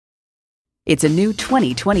It's a new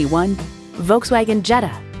 2021 Volkswagen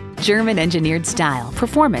Jetta. German-engineered style,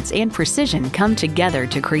 performance, and precision come together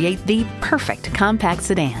to create the perfect compact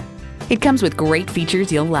sedan. It comes with great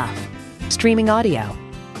features you'll love: streaming audio,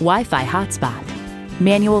 Wi-Fi hotspot,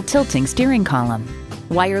 manual tilting steering column,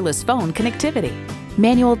 wireless phone connectivity,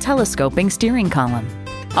 manual telescoping steering column,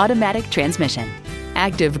 automatic transmission,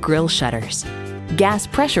 active grille shutters, gas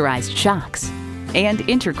pressurized shocks, and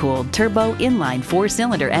intercooled turbo inline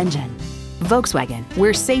 4-cylinder engine. Volkswagen,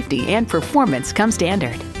 where safety and performance come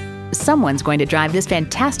standard. Someone's going to drive this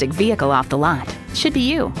fantastic vehicle off the lot. Should be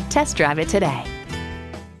you. Test drive it today.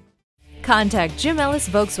 Contact IJim Ellis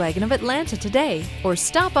Volkswagen of Atlanta today or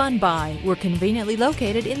stop on by. We're conveniently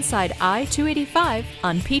located inside I-285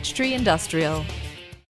 on Peachtree Industrial.